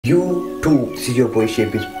YouTube, this is your boy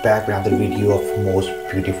Shape is back with another video of most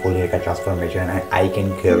beautiful haircut transformation, and I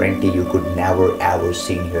can guarantee you could never ever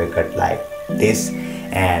seen haircut like this,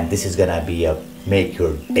 and this is gonna be a make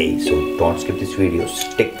your day. So don't skip this video,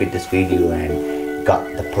 stick with this video and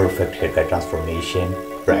got the perfect haircut transformation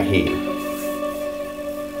right here.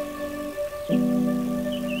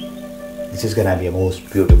 This is gonna be a most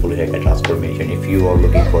beautiful haircut transformation. If you are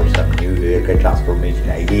looking for some new haircut transformation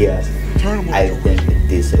ideas, I think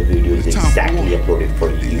this video is exactly uploaded for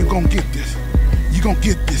you. You're gonna get this. You're gonna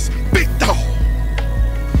get this. Big dog.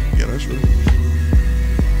 Yeah, that's right.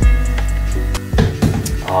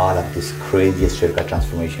 All of this craziest haircut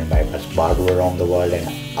transformation by Barber around the world,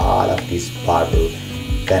 and all of this Barber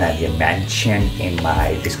gonna be mentioned in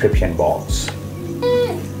my description box.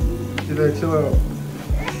 Chill out.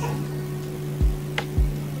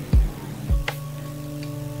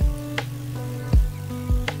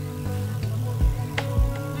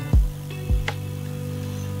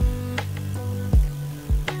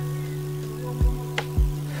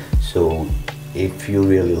 So if you're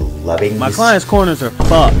really loving my this, client's corners are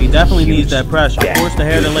fucked. He definitely needs that pressure. Force the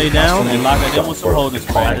hair to lay down and lock it in with some holding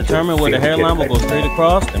spray. Determine where the hairline will go straight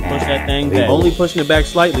across and push that thing back. Only pushing it back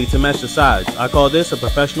slightly to match the sides. I call this a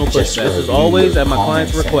professional push. This is always at my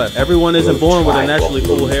client's request. Everyone isn't born with a naturally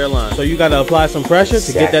full hairline, so you gotta apply some pressure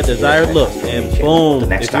to get that desired look. And boom,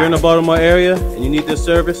 if you're in the Baltimore area and you need this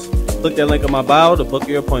service, click that link in my bio to book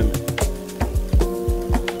your appointment.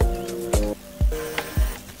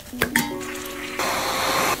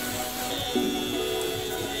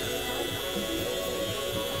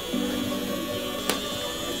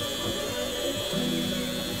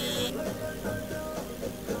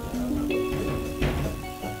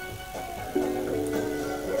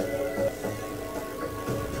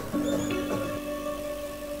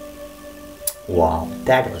 wow,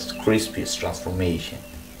 that was crispiest transformation.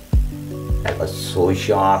 That was so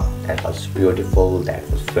sharp, that was beautiful, that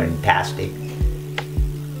was fantastic.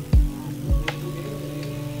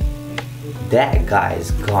 That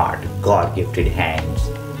guy's got God-gifted hands.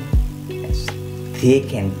 Yes, they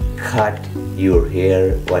can cut your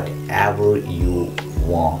hair whatever you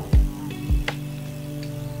want.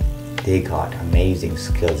 They got amazing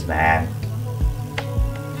skills, man.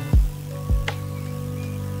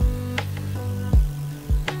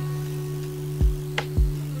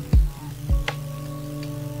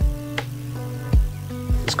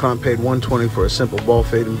 This client paid $120 for a simple bald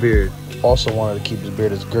fade and beard. Also wanted to keep his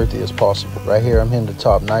beard as girthy as possible. Right here I'm hitting the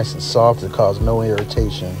top nice and soft to cause no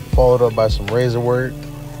irritation. Followed up by some razor work.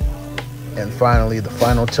 And finally, the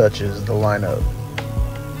final touches, the lineup.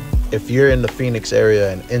 If you're in the Phoenix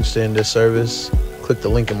area and interested in this service, click the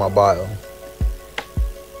link in my bio.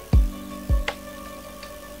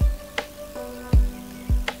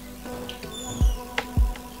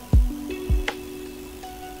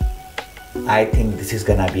 I think this is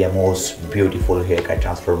gonna be a most beautiful haircut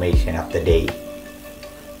transformation of the day.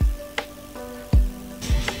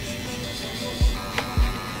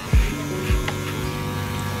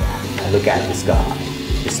 Look at this guy.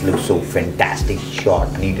 This looks so fantastic,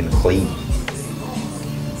 short, neat and clean.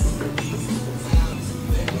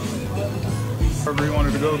 Wherever you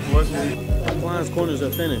wanted to go, boys. My client's corners are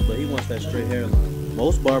thinning, but he wants that straight hairline.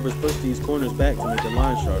 Most barbers push these corners back to make the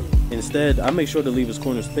line sharp. Instead, I make sure to leave his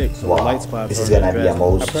corners thick so the light spots this are is gonna be a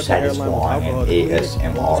most I prep the hairline with satisfying alcohol and to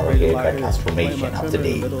ASMR haircut transformation my of trimmer the in the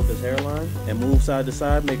day. middle of his hairline and move side to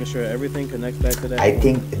side, making sure everything connects back to that. I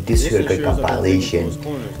think this haircut ensures I don't leave compilation those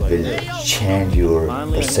corners like will this. change your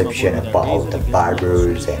Finally, I perception came up with about that the razor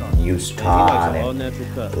barbers and new And he style likes an and all-natural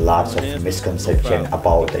cut. lots Hands of with misconception no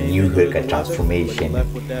about the problem. new Ain't good haircut in the weather, but transformation, you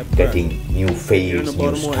left with that prep. getting new If you're in fades, the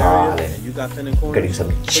new Baltimore style, area and you got thinning and corners, getting some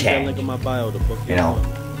click that change, link in my bio to book you your know.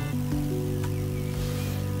 appointment.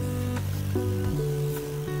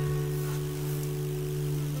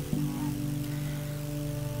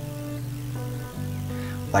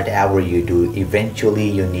 Whatever you do, eventually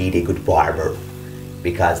you need a good barber,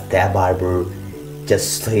 because that barber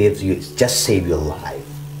just save your life.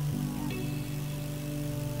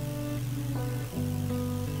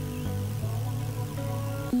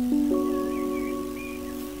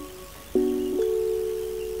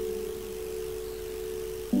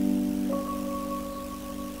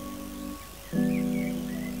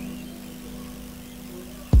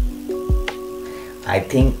 I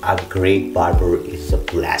think a great barber is a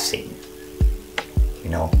blessing, you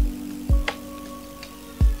know.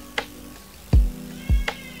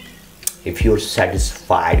 If you're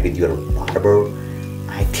satisfied with your barber,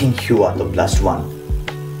 I think you are the blessed one.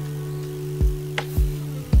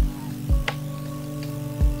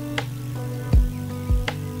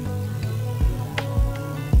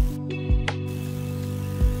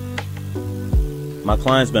 My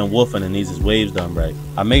client's been woofing and needs his waves done right.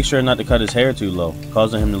 I make sure not to cut his hair too low,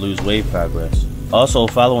 causing him to lose wave progress. Also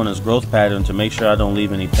following his growth pattern to make sure I don't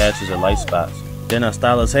leave any patches or light spots. Then I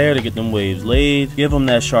style his hair to get them waves laid, give him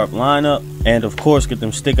that sharp lineup, and of course get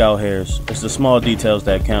them stick out hairs. It's the small details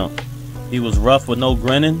that count. He was rough with no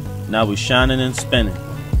grinning, now he's shining and spinning.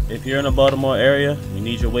 If you're in the Baltimore area, you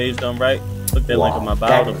need your waves done right, click that link in my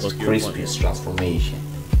bio to book your appointment. Transformation.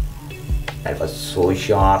 That was so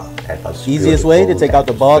sharp. That was easiest way to take out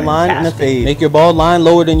the bald line and the fade. Make your bald line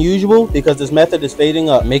lower than usual because this method is fading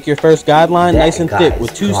up. Make your first guideline nice and thick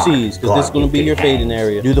with 2 C's because this is going to be your fading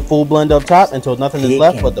area. Do the full blend up top until nothing is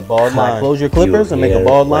left but the bald line. Close your clippers and make a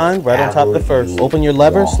bald line right on top of the first. Open your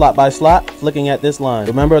lever slot by slot, flicking at this line.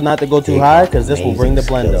 Remember not to go too high because this will bring the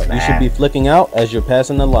blend up. You should be flicking out as you're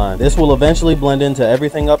passing the line. This will eventually blend into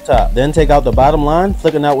everything up top. Then take out the bottom line,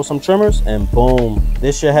 flicking out with some trimmers, and boom.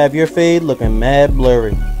 This should have your fade looking mad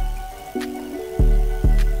blurry.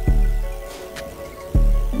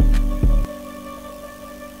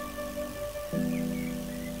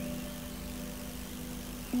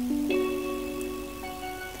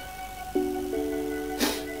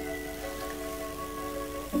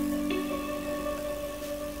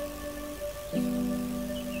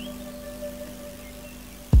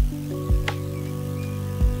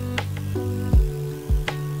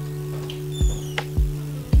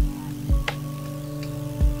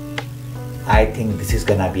 I think this is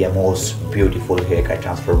gonna be a most beautiful haircut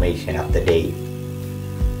transformation of the day.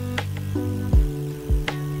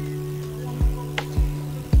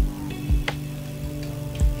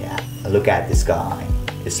 Yeah, look at this guy.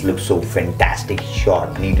 This looks so fantastic,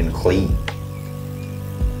 sharp, neat and clean.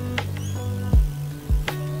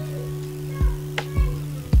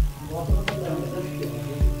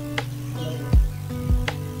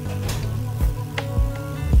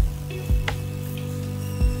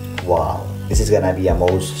 Wow, this is gonna be a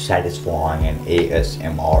most satisfying and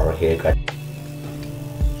ASMR haircut.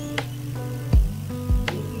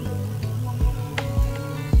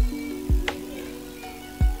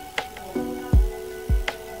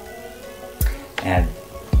 And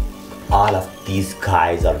all of these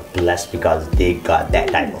guys are blessed because they got that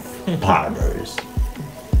type of barbers.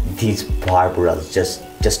 These barbers are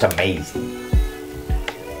just amazing.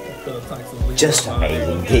 Just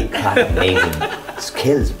amazing. They got amazing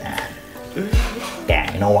skills, man.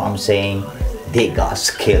 Damn, you know what I'm saying? They got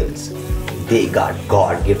skills. They got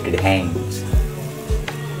God-gifted hands.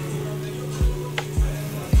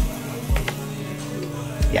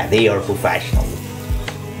 Yeah, they are professional.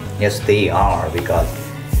 Yes, they are, because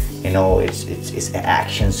you know its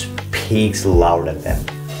action speaks louder than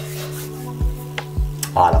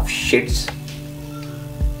all of shits.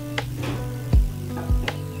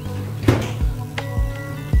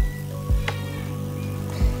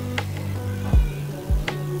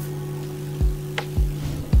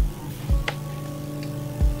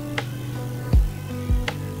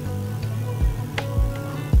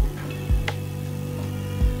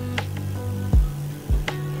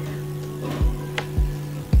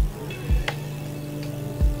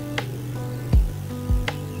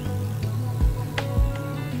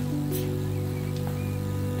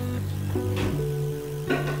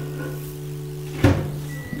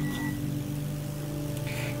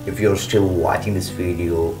 If you're still watching this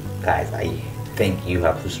video, guys, I think you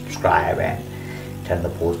have to subscribe and turn the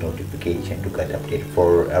post notification to get updated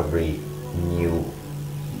for every new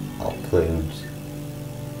uploads.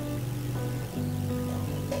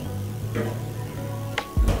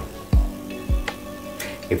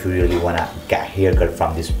 If you really wanna get a haircut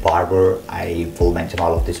from this barber, I will mention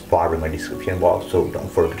all of this barber in my description box, so don't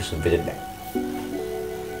forget to visit them.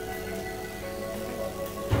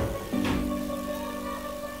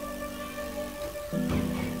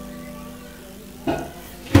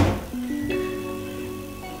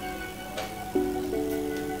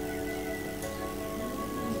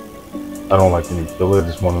 I don't like any filler,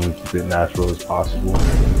 just want to keep it natural as possible.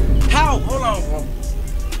 How? Hold on, bro.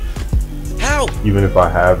 How? Even if I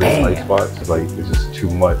have any light spots, it's like, it's just too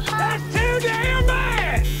much. That's too damn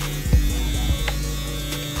bad!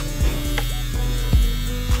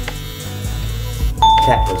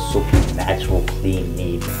 That was so natural, clean,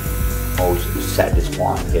 neat, most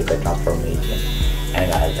satisfying haircut transformation. And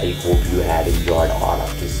guys, I hope you have enjoyed all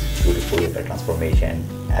of this beautiful haircut transformation.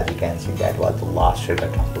 As you can see, that was the last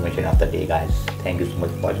haircut transformation of the day, guys. Thank you so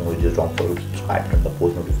much for watching the video. Don't forget to subscribe and the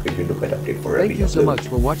post notification to get update for every Thank you so much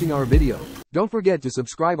for watching our video. Don't forget to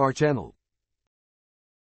subscribe our channel.